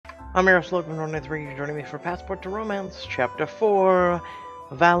I'm your Slogan 193, joining me for Passport to Romance, Chapter 4,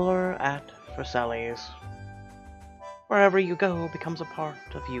 Valor at Versailles. Wherever you go becomes a part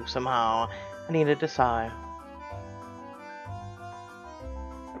of you somehow. I needed to sigh.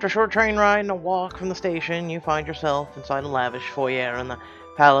 After a short train ride and a walk from the station, you find yourself inside a lavish foyer in the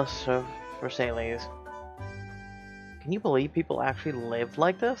Palace of Versailles. Can you believe people actually lived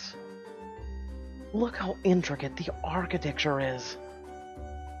like this? Look how intricate the architecture is.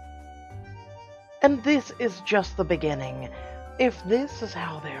 And this is just the beginning. If this is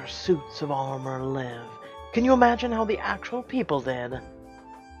how their suits of armor live, can you imagine how the actual people did?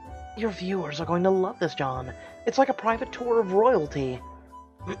 Your viewers are going to love this, John. It's like a private tour of royalty.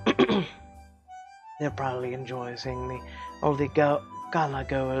 They'll probably enjoy seeing all the gala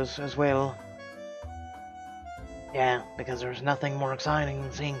goers as well. Yeah, because there's nothing more exciting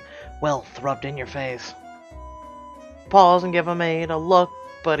than seeing wealth rubbed in your face. Pause and give a maid a look,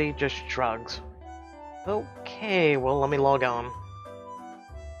 but he just shrugs. Okay, well, let me log on.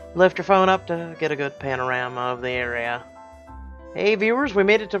 Lift your phone up to get a good panorama of the area. Hey viewers, we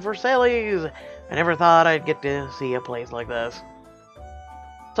made it to Versailles! I never thought I'd get to see a place like this.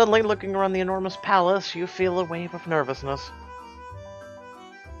 Suddenly, looking around the enormous palace, you feel a wave of nervousness.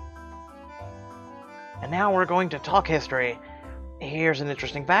 And now we're going to talk history. Here's an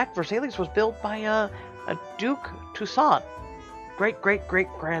interesting fact. Versailles was built by a Duke Toussaint,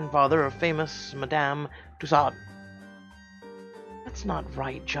 great-great-great-grandfather of famous Madame Toussaint. That's not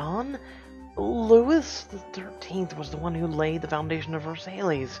right, John. Louis XIII was the one who laid the foundation of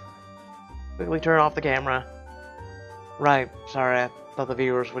Versailles. Quickly turn off the camera. Right, sorry, I thought the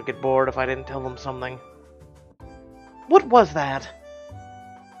viewers would get bored if I didn't tell them something. What was that?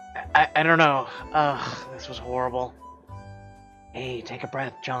 I don't know. Ugh, this was horrible. Hey, take a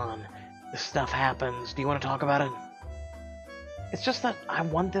breath, John. This stuff happens. Do you want to talk about it? It's just that I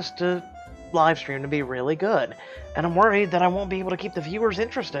want this live stream to be really good, and I'm worried that I won't be able to keep the viewers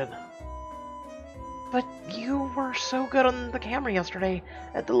interested. But you were so good on the camera yesterday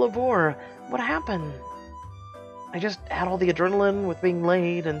at the Valor. What happened? I just had all the adrenaline with being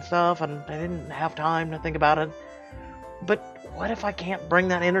late and stuff, and I didn't have time to think about it. But what if I can't bring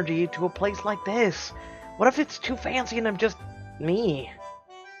that energy to a place like this? What if it's too fancy and I'm just me?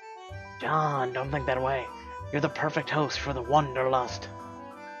 John, don't think that way. You're the perfect host for the Wanderlust.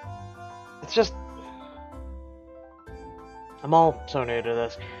 It's just... I'm all so new to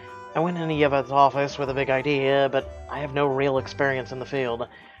this. I went into Yvette's office with a big idea, but I have no real experience in the field.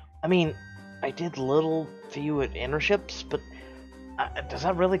 I mean, I did little few internships, but does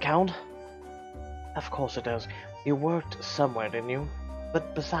that really count? Of course it does. You worked somewhere, didn't you?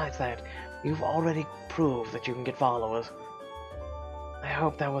 But besides that, you've already proved that you can get followers. I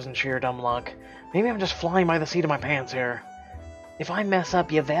hope that wasn't sheer dumb luck. Maybe I'm just flying by the seat of my pants here. If I mess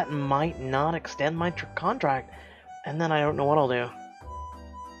up, Yvette might not extend my contract, and then I don't know what I'll do.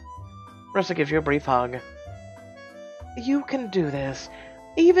 Marissa gives you a brief hug. You can do this,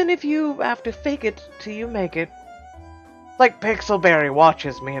 even if you have to fake it till you make it. Like Pixelberry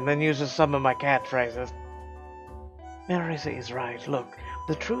watches me and then uses some of my catchphrases. Marissa is right. Look,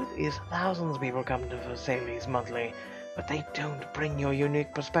 the truth is thousands of people come to Versailles monthly, but they don't bring your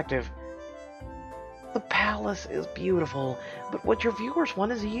unique perspective. The palace is beautiful, but what your viewers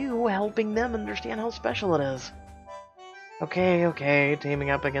want is you helping them understand how special it is. Okay, teaming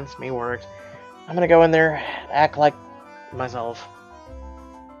up against me worked. I'm gonna go in there, act like myself.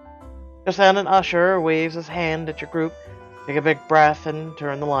 Just then an usher waves his hand at your group. Take a big breath and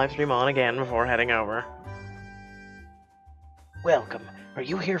turn the live stream on again before heading over. Welcome. Are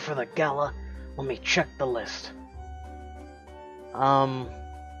you here for the gala? Let me check the list.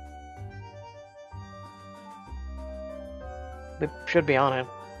 They should be on it.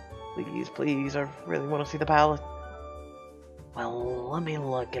 Please, I really want to see the palace. Well, let me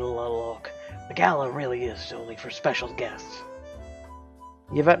get a little look. The gala really is solely for special guests.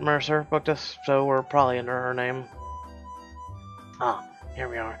 Yvette Mercer booked us, so we're probably under her name. Ah, here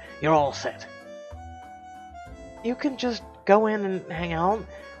we are. You're all set. You can just go in and hang out?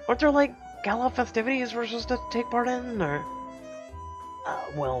 Aren't there, like, gala festivities we're supposed to take part in, or...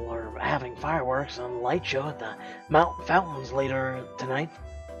 well, we're having fireworks and a light show at the Mountain Fountains later tonight.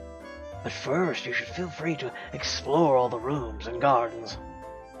 But first, you should feel free to explore all the rooms and gardens.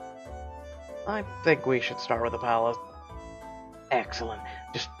 I think we should start with the palace. Excellent.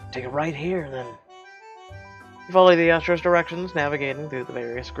 Just take it right here, then. You follow the usher's directions, navigating through the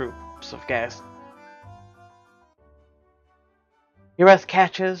various groups of guests. Your breath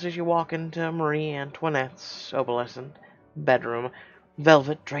catches as you walk into Marie Antoinette's opulent bedroom.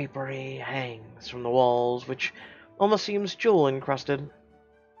 Velvet drapery hangs from the walls, which almost seems jewel-encrusted.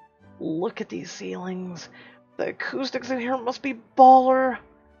 Look at these ceilings. The acoustics in here must be baller.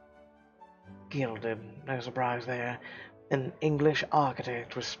 Gilded, no surprise there. An English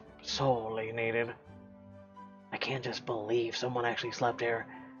architect was sorely needed. I can't just believe someone actually slept here.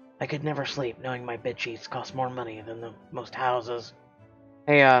 I could never sleep knowing my bedsheets cost more money than the most houses.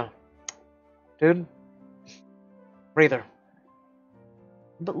 Hey, dude, breather.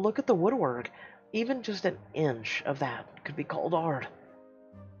 But look at the woodwork. Even just an inch of that could be called art.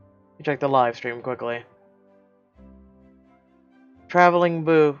 You check the live stream quickly. Traveling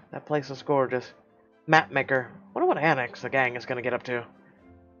Boo. That place is gorgeous. Mapmaker. Wonder what annex the gang is gonna get up to.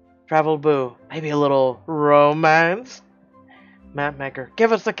 Travel Boo. Maybe a little romance? Mapmaker.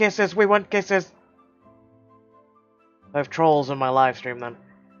 Give us the kisses. We want kisses. I have trolls in my live stream then.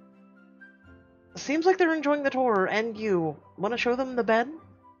 Seems like they're enjoying the tour. And you. Want to show them the bed?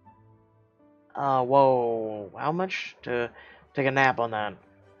 Whoa. How much to take a nap on that?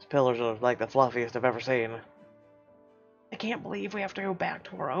 These pillars are like the fluffiest I've ever seen. I can't believe we have to go back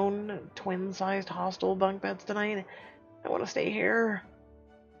to our own twin-sized hostel bunk beds tonight. I want to stay here.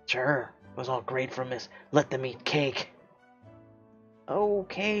 Sure. It was all great from Miss Let Them Eat Cake.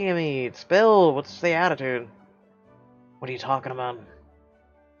 Okay, meat. Spill. What's the attitude? What are you talking about?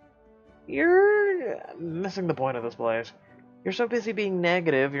 You're missing the point of this place. You're so busy being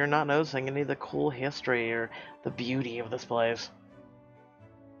negative, you're not noticing any of the cool history or the beauty of this place.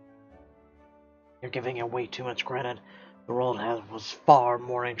 You're giving it way too much credit. The world was far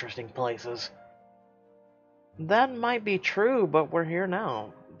more interesting places. That might be true, but we're here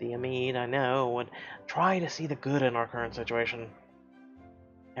now. The Amid, I know, would try to see the good in our current situation.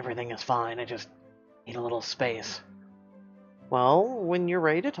 Everything is fine, I just need a little space. Well, when you're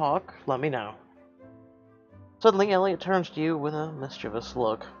ready to talk, let me know. Suddenly, Elliot turns to you with a mischievous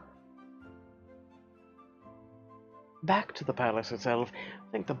look. Back to the palace itself.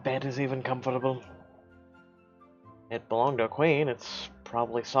 I think the bed is even comfortable. It belonged to a queen. It's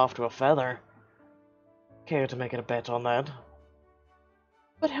probably soft to a feather. Care to make it a bet on that?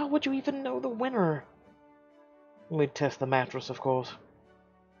 But how would you even know the winner? We'd test the mattress, of course.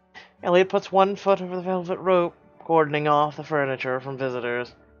 Elliot puts one foot over the velvet rope, cordoning off the furniture from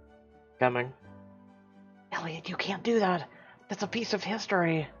visitors. Coming. Elliot, you can't do that. That's a piece of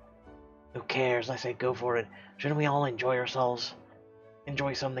history. Who cares? I say go for it. Shouldn't we all enjoy ourselves?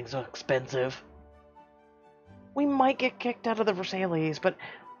 Enjoy something so expensive? We might get kicked out of the Versailles, but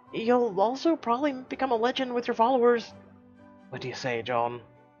you'll also probably become a legend with your followers. What do you say, John?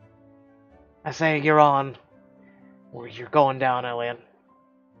 I say you're on. Or you're going down, Elliot.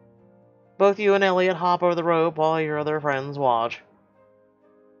 Both you and Elliot hop over the rope while your other friends watch.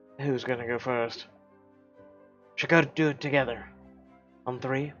 Who's gonna go first? Should go do it together. On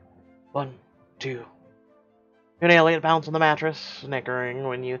 3. 1, 2. You and Elliot bounce on the mattress, snickering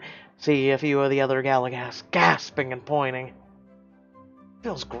when you see a few of the other Galagas gasping and pointing.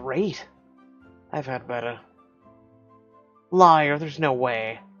 Feels great. I've had better. Liar, there's no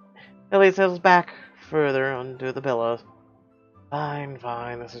way. Elliot settles back further onto the pillows. Fine,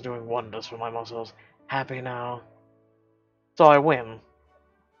 fine, this is doing wonders for my muscles. Happy now. So I win.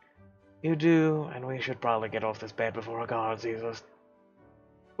 You do, and we should probably get off this bed before a guard sees us.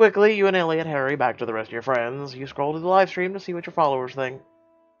 Quickly, you and Elliot hurry back to the rest of your friends. You scroll to the live stream to see what your followers think.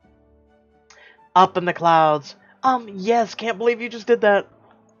 Up in the clouds. Yes, can't believe you just did that.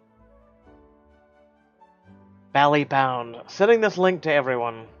 Bally Pound. Sending this link to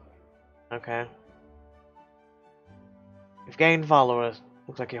everyone. Okay. You've gained followers.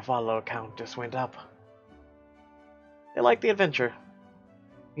 Looks like your follower count just went up. They like the adventure.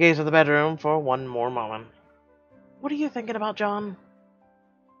 You gaze at the bedroom for one more moment. What are you thinking about, John?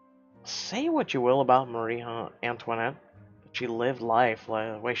 Say what you will about Marie Antoinette, but she lived life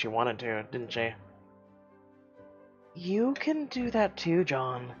the way she wanted to, didn't she? You can do that too,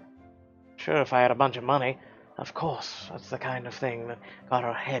 John. Sure, if I had a bunch of money. Of course, that's the kind of thing that got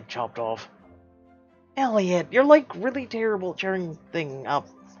her head chopped off. Elliot, you're like really terrible at cheering thing up.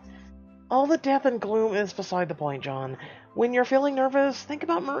 All the death and gloom is beside the point, John. When you're feeling nervous, think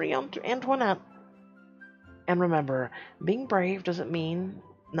about Marie Antoinette. And remember, being brave doesn't mean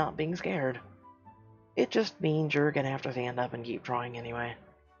not being scared. It just means you're gonna have to stand up and keep trying anyway.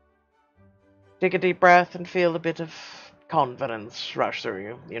 Take a deep breath and feel a bit of confidence rush through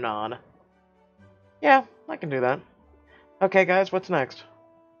you. You nod. Yeah, I can do that. Okay, guys, what's next?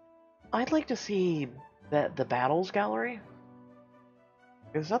 I'd like to see the Battles Gallery.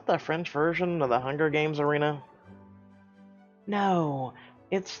 Is that the French version of the Hunger Games arena? No,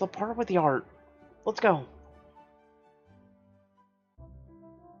 it's the part with the art. Let's go.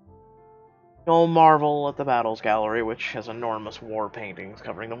 You'll marvel at the battles gallery, which has enormous war paintings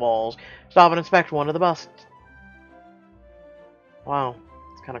covering the walls. Stop and inspect one of the busts. Wow,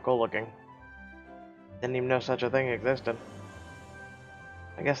 it's kind of cool looking. Didn't even know such a thing existed.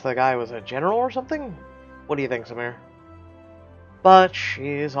 I guess the guy was a general or something? What do you think, Samir? But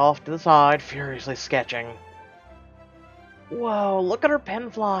she's off to the side, furiously sketching. Whoa, look at her pen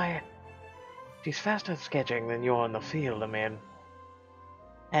fly! She's faster at sketching than you are in the field, Amid.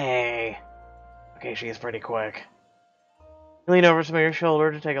 Hey. Okay, she's pretty quick. You lean over Samir's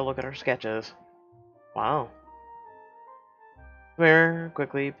shoulder to take a look at her sketches. Wow. Samir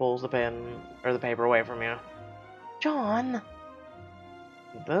quickly pulls the pen, or the paper away from you. John!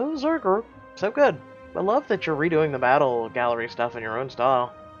 Those are so good. I love that you're redoing the battle gallery stuff in your own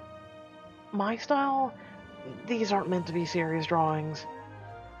style. My style? These aren't meant to be serious drawings.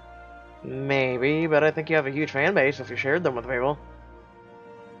 Maybe, but I think you have a huge fan base if you shared them with people.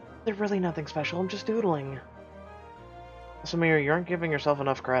 They're really nothing special, I'm just doodling. Samir, you aren't giving yourself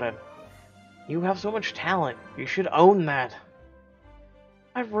enough credit. You have so much talent. You should own that.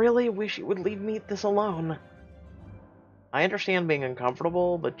 I really wish you would leave me this alone. I understand being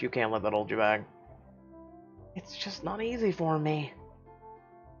uncomfortable, but you can't let that hold you back. It's just not easy for me.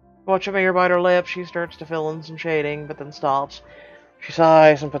 Watch Amir bite her lip. She starts to fill in some shading, but then stops. She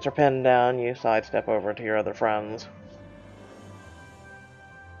sighs and puts her pen down. You sidestep over to your other friends.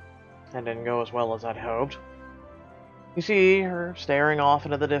 That didn't go as well as I'd hoped. You see her staring off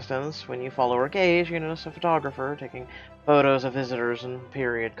into the distance. When you follow her gaze, you notice a photographer taking photos of visitors in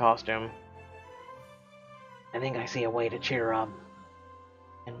period costume. I think I see a way to cheer up.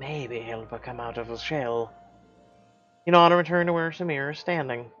 And maybe he'll come out of his shell. You nod and return to where Samir is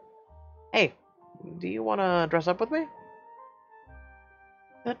standing. Hey, do you want to dress up with me?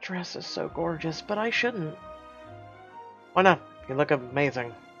 That dress is so gorgeous, but I shouldn't. Why not? You look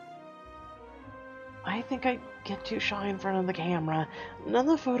amazing. I think I'd get too shy in front of the camera. None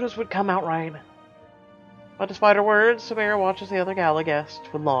of the photos would come out right. But despite her words, Samir watches the other gala guests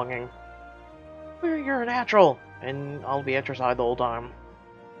with longing. Well, you're a natural, and I'll be at your side the whole time.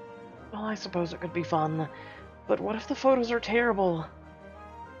 Well, I suppose it could be fun, but what if the photos are terrible?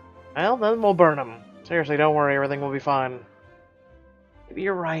 Well, then we'll burn them. Seriously, don't worry, everything will be fine. Maybe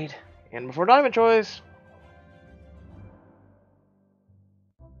you're right. And before diamond choice...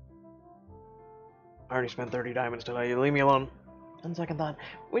 I already spent 30 diamonds today. Leave me alone. On second thought,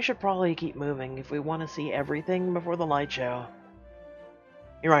 we should probably keep moving if we want to see everything before the light show.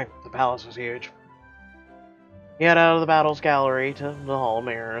 You're right, the palace is huge. You head out of the battles gallery to the Hall of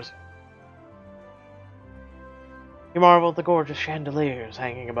Mirrors. You marvel at the gorgeous chandeliers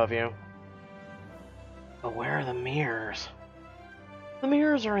hanging above you. But where are the mirrors? The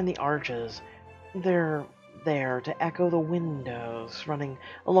mirrors are in the arches. They're there to echo the windows running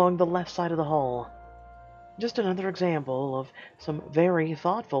along the left side of the hall. Just another example of some very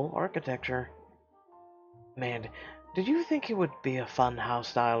thoughtful architecture. Man, did you think it would be a fun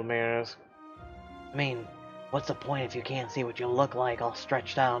house-style mirrors? I mean, what's the point if you can't see what you look like all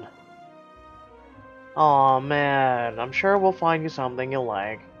stretched out? Aw, man, I'm sure we'll find you something you'll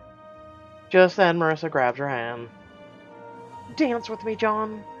like. Just then, Marissa grabs her hand. Dance with me,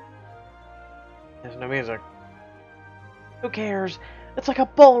 John. There's no music. Who cares? It's like a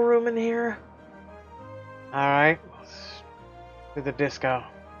ballroom in here. Alright, let's do the disco.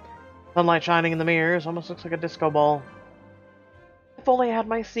 Sunlight shining in the mirrors, almost looks like a disco ball. If only I had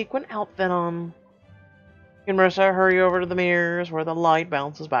my sequin outfit on. You and Marissa hurry over to the mirrors where the light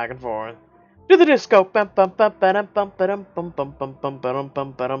bounces back and forth. Do the disco! Am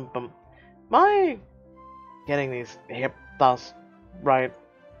I getting these hip thoughts right?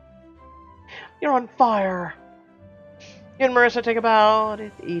 You're on fire! You and Marissa take a bow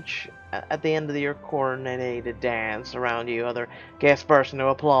at the end of your coordinated dance. Around you, other guests burst into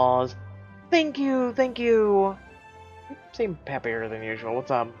applause. Thank you, thank you! You seem happier than usual.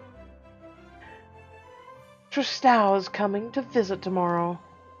 What's up? Tristão is coming to visit tomorrow.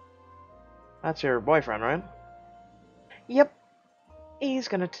 That's your boyfriend, right? Yep. He's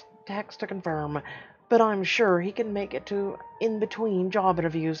gonna text to confirm, but I'm sure he can make it to in between job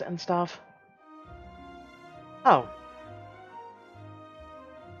interviews and stuff. Oh.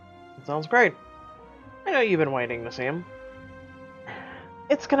 That sounds great. I know you've been waiting to see him.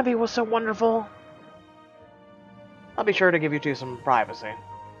 It's gonna be so wonderful. I'll be sure to give you two some privacy.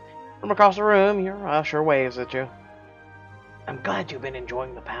 From across the room, your usher waves at you. I'm glad you've been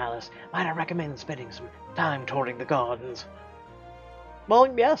enjoying the palace. Might I recommend spending some time touring the gardens?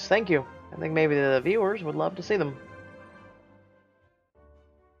 Well, yes, thank you. I think maybe the viewers would love to see them.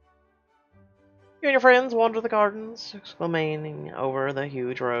 You and your friends wander the gardens, exclaiming over the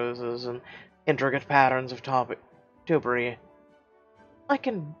huge roses and intricate patterns of topiary. I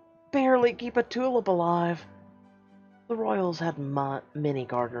can barely keep a tulip alive. The royals had many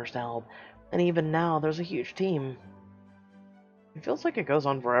gardeners to help, and even now there's a huge team. It feels like it goes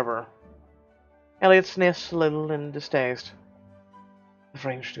on forever. Elliot sniffs a little in distaste. The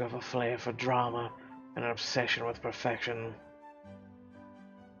French do have a flair for drama and an obsession with perfection.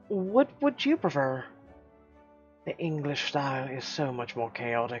 What would you prefer? The English style is so much more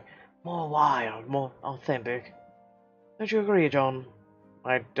chaotic, more wild, more authentic. Don't you agree, John?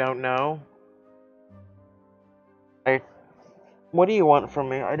 I don't know. I. What do you want from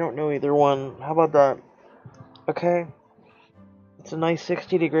me? I don't know either one. How about that? Okay. It's a nice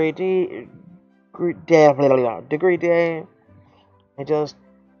 60-degree degree day. I just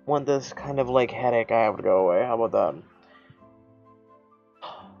want this kind of like headache I have to go away. How about that?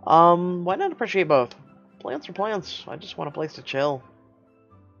 Why not appreciate both? Plants are plants. I just want a place to chill.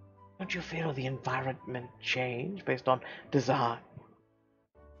 Don't you feel the environment change based on design?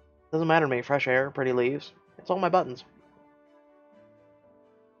 Doesn't matter to me. Fresh air, pretty leaves. It's all my buttons.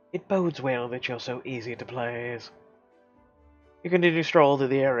 It bodes well that you're so easy to please. You continue to stroll through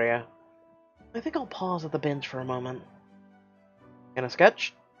the area. I think I'll pause at the bench for a moment. In a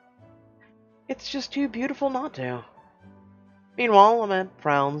sketch? It's just too beautiful not to. Meanwhile, Ahmed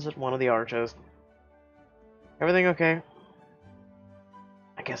frowns at one of the arches. Everything okay?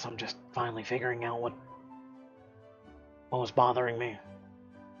 I guess I'm just finally figuring out what was bothering me.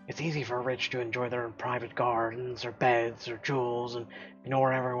 It's easy for rich to enjoy their private gardens, or beds, or jewels, and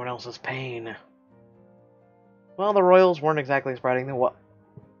ignore everyone else's pain. Well, the royals weren't exactly spreading the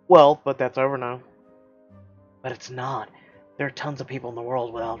wealth, but that's over now. But it's not. There are tons of people in the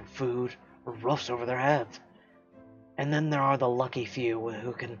world without food or roofs over their heads. And then there are the lucky few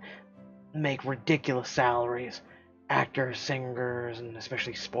who can make ridiculous salaries. Actors, singers, and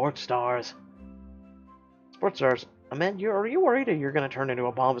especially sports stars. Sports stars, Ahmed, are you worried that you're going to turn into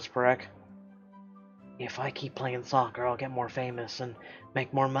a pompous prick? If I keep playing soccer, I'll get more famous and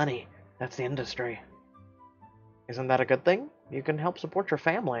make more money. That's the industry. Isn't that a good thing? You can help support your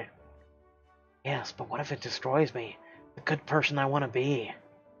family. Yes, but what if it destroys me? The good person I want to be.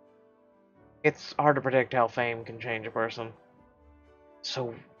 It's hard to predict how fame can change a person.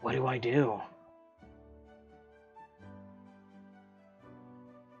 So, what do I do?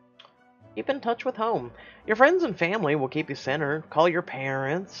 Keep in touch with home. Your friends and family will keep you centered. Call your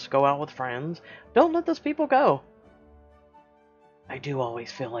parents. Go out with friends. Don't let those people go. I do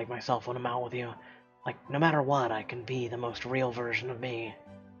always feel like myself when I'm out with you. Like, no matter what, I can be the most real version of me.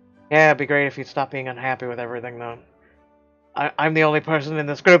 Yeah, it'd be great if you'd stop being unhappy with everything, though. I'm the only person in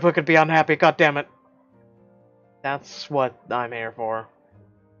this group who could be unhappy, goddammit. That's what I'm here for.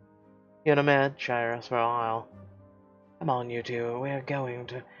 You and Ahmed share us for a while. Come on, you two. We're going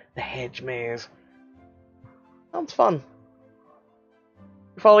to the hedge maze. Sounds fun.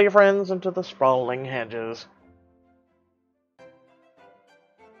 You follow your friends into the sprawling hedges.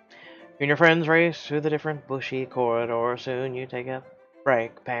 You and your friends race through the different bushy corridors. Soon you take a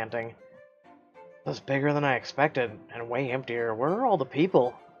break, panting. This is bigger than I expected, and way emptier. Where are all the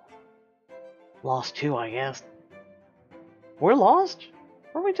people? Lost too, I guess. We're lost?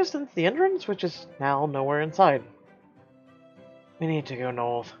 Were we just into the entrance, which is now nowhere inside? We need to go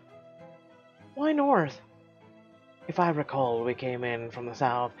north. Why north? If I recall, we came in from the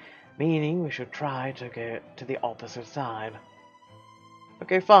south, meaning we should try to get to the opposite side.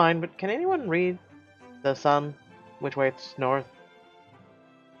 Okay, fine, but can anyone read the sun? Which way it's north?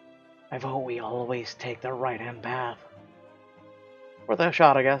 I vote we always take the right-hand path. Worth a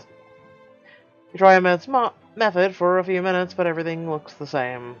shot, I guess. You try Ahmed's method for a few minutes, but everything looks the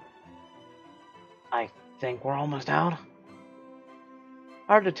same. I think we're almost out.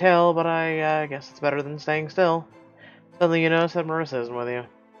 Hard to tell, but I guess it's better than staying still. Suddenly you notice that Marissa isn't with you.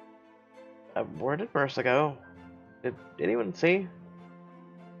 Where did Marissa go? Did anyone see?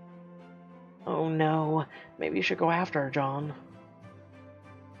 Oh no, maybe you should go after her, John.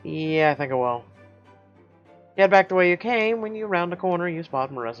 Yeah, I think I will. You head back the way you came. When you round a corner, you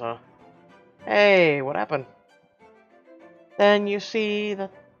spot Marissa. Hey, what happened? Then you see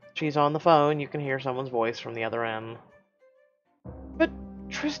that she's on the phone. You can hear someone's voice from the other end. But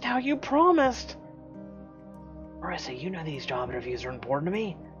Tristão, you promised! Marissa, you know these job interviews are important to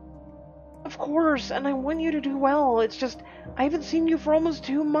me. Of course, and I want you to do well. It's just, I haven't seen you for almost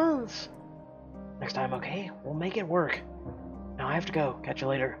 2 months. Next time, okay? We'll make it work. Now I have to go. Catch you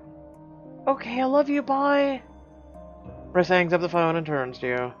later. Okay, I love you. Bye. Marissa hangs up the phone and turns to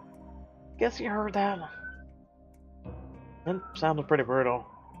you. Guess you heard that. That sounded pretty brutal.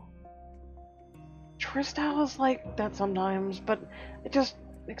 Tristão is like that sometimes, but it just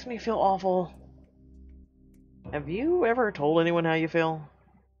makes me feel awful. Have you ever told anyone how you feel?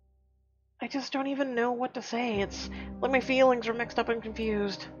 I just don't even know what to say. It's like my feelings are mixed up and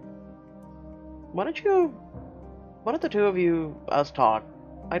confused. Why don't the two of us talk?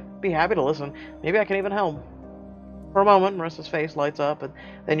 I'd be happy to listen. Maybe I can even help. For a moment, Marissa's face lights up, and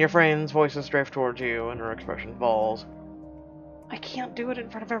then your friends' voices drift towards you, and her expression falls. I can't do it in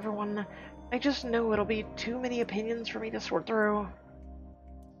front of everyone. I just know it'll be too many opinions for me to sort through.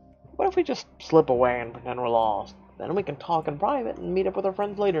 What if we just slip away and pretend we're lost? Then we can talk in private and meet up with our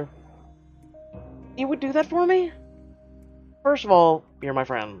friends later. You would do that for me? First of all, you're my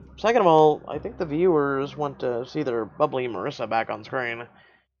friend. Second of all, I think the viewers want to see their bubbly Marissa back on screen.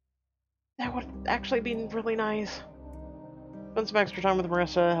 That would actually be really nice. Spend some extra time with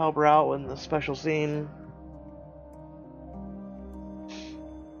Marissa, help her out in the special scene.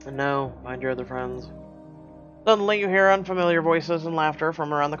 And no, mind your other friends. Suddenly you hear unfamiliar voices and laughter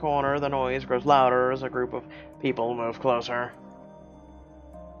from around the corner. The noise grows louder as a group of people move closer.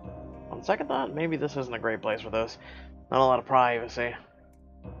 On second thought, maybe this isn't a great place for this. Not a lot of privacy.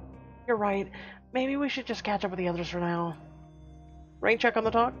 You're right. Maybe we should just catch up with the others for now. Rain check on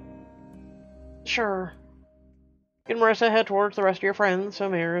the talk? Sure. You and Marissa head towards the rest of your friends, so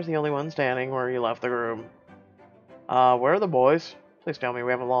Mir is the only one standing where you left the group. Where are the boys? Please tell me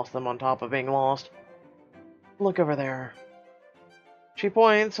we haven't lost them on top of being lost. Look over there. She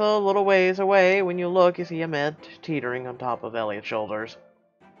points a little ways away. When you look, you see Yvette teetering on top of Elliot's shoulders.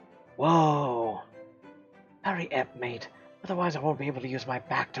 Whoa! Hurry up, mate. Otherwise I won't be able to use my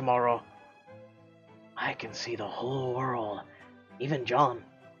back tomorrow. I can see the whole world. Even John.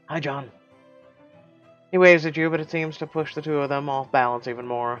 Hi, John. He waves at you, but it seems to push the two of them off balance even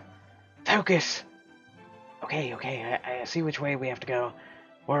more. Focus! Okay, I see which way we have to go.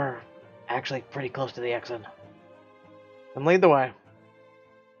 We're actually pretty close to the exit. And lead the way.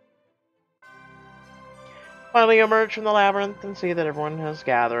 Finally, you emerge from the labyrinth and see that everyone has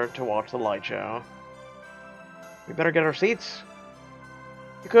gathered to watch the light show. We better get our seats.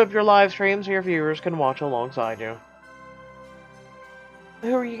 Equip your live stream so your viewers can watch alongside you.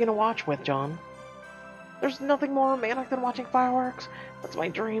 Who are you going to watch with, John? There's nothing more romantic than watching fireworks. That's my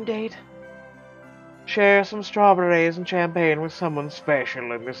dream date. Share some strawberries and champagne with someone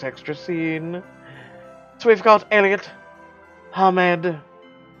special in this extra scene. So we've got Elliot, Hamed,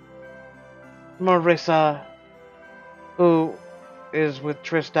 Marissa, who is with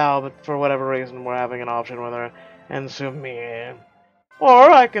Tristal, but for whatever reason we're having an option with her, and Sumir.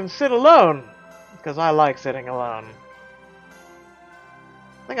 Or I can sit alone, because I like sitting alone.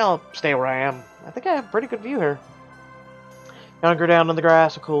 I think I'll stay where I am. I think I have a pretty good view here. You hunker down in the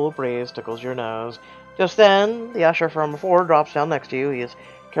grass, a cool breeze tickles your nose. Just then, the usher from before drops down next to you. He is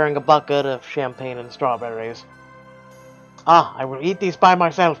carrying a bucket of champagne and strawberries. Ah, I will eat these by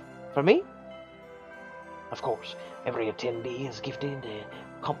myself. For me? Of course. Every attendee is gifted a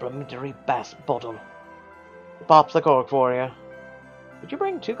complimentary bass bottle. He pops the cork for you. Did you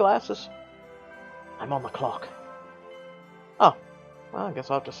bring 2 glasses? I'm on the clock. Oh, well, I guess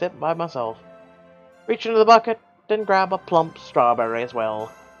I'll have to sit by myself. Reach into the bucket, then grab a plump strawberry as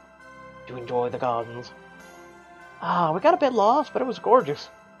well. Do you enjoy the gardens? Ah, we got a bit lost, but it was gorgeous.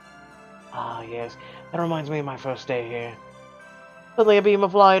 Ah, yes, that reminds me of my first day here. Suddenly a beam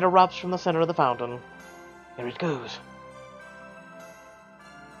of light erupts from the center of the fountain. Here it goes.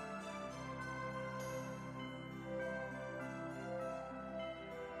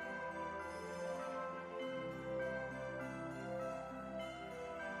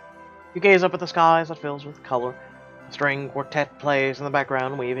 You gaze up at the skies that fills with color. A string quartet plays in the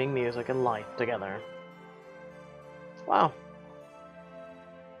background, weaving music and light together. Wow.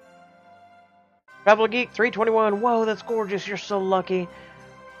 Traveler Geek 321. Whoa, that's gorgeous. You're so lucky.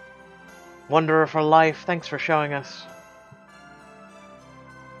 Wanderer for life. Thanks for showing us.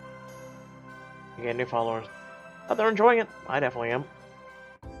 You get new followers. But they're enjoying it. I definitely am.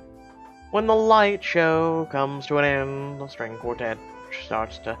 When the light show comes to an end, the string quartet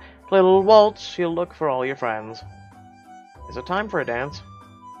starts to play a little waltz. You'll look for all your friends. Is it time for a dance?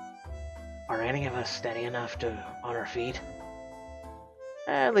 Are any of us steady enough to on our feet?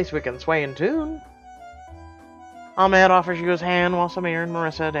 At least we can sway in tune. Ahmed offers you his hand while Samir and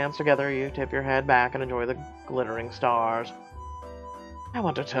Marissa dance together. You tip your head back and enjoy the glittering stars. I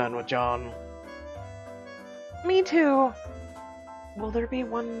want to turn with John. Me too. Will there be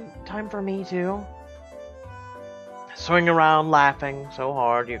one time for me too? Swing around, laughing so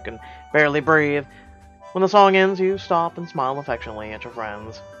hard you can barely breathe. When the song ends, you stop and smile affectionately at your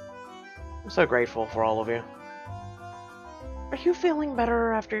friends. I'm so grateful for all of you. Are you feeling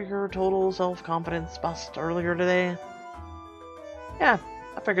better after your total self-confidence bust earlier today? Yeah,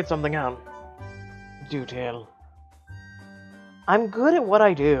 I figured something out. Do tell. I'm good at what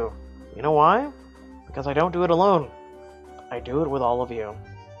I do. You know why? Because I don't do it alone. I do it with all of you.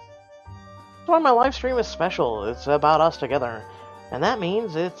 That's why my live stream is special. It's about us together. And that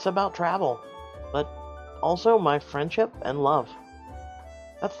means it's about travel. But also my friendship and love.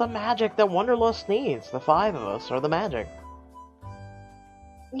 That's the magic that Wanderlust needs. The 5 of us are the magic.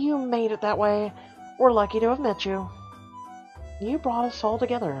 You made it that way. We're lucky to have met you. You brought us all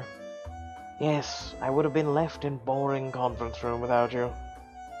together. Yes, I would have been left in boring conference room without you.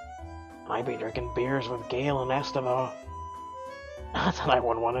 I'd be drinking beers with Gale and Esteban. Not that I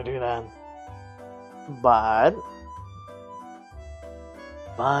wouldn't want to do that.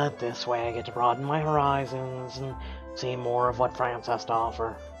 But this way I get to broaden my horizons and see more of what France has to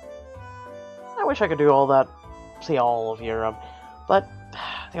offer. I wish I could do all that, see all of Europe, but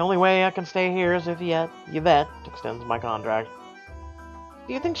the only way I can stay here is if Yvette extends my contract.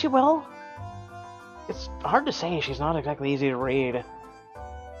 Do you think she will? It's hard to say, she's not exactly easy to read.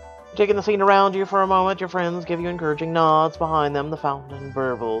 Taking the scene around you for a moment, your friends give you encouraging nods. Behind them, the fountain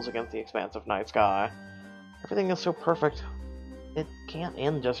burbles against the expansive night sky. Everything is so perfect. It can't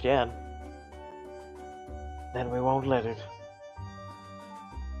end just yet. Then we won't let it.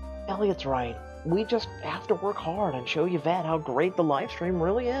 Elliot's right. We just have to work hard and show Yvette how great the live stream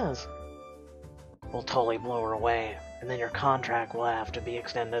really is. We'll totally blow her away, and then your contract will have to be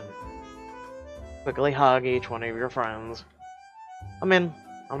extended. Quickly hug each one of your friends. I'm in.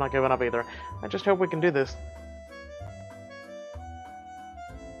 I'm not giving up either. I just hope we can do this.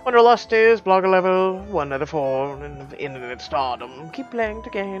 Wanderlust is blogger level 1 out of 4 in internet stardom. Keep playing to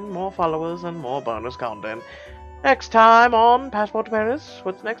gain more followers and more bonus content. Next time on Passport to Paris,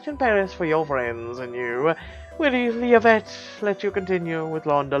 what's next in Paris for your friends and you? Will Yvette let you continue with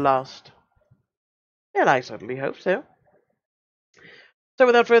Wanderlust? And I certainly hope so. So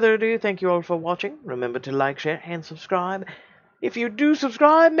without further ado, thank you all for watching. Remember to like, share, and subscribe. If you do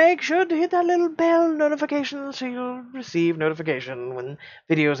subscribe, make sure to hit that little bell notification so you'll receive notification when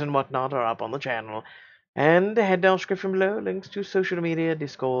videos and whatnot are up on the channel. And head down description below, links to social media,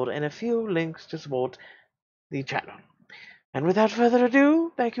 Discord, and a few links to support the channel. And without further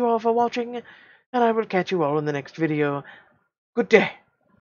ado, thank you all for watching, and I will catch you all in the next video. Good day.